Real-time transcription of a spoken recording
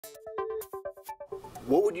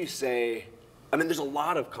What would you say, I mean, there's a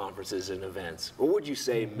lot of conferences and events. What would you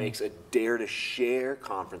say makes a Dare to Share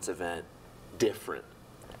conference event different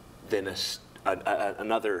than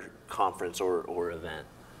another conference or event?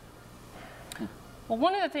 Well,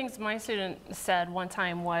 one of the things my student said one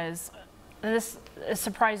time was, and this is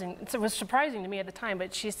surprising, it was surprising to me at the time,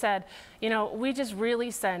 but she said, you know, we just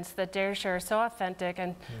really sense that Dare to Share is so authentic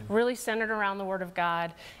and really centered around the Word of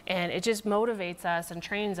God, and it just motivates us and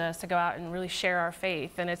trains us to go out and really share our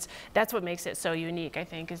faith. And that's what makes it so unique, I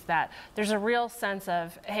think, is that there's a real sense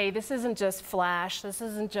of, hey, this isn't just flash, this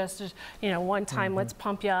isn't just, you know, one time let's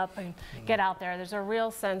pump you up and get out there. There's a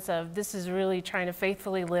real sense of this is really trying to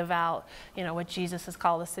faithfully live out, you know, what Jesus has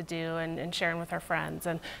called us to do and sharing with our friends.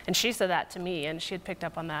 And she said that to me, and she had picked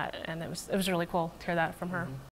up on that, and it was really cool to hear that from her.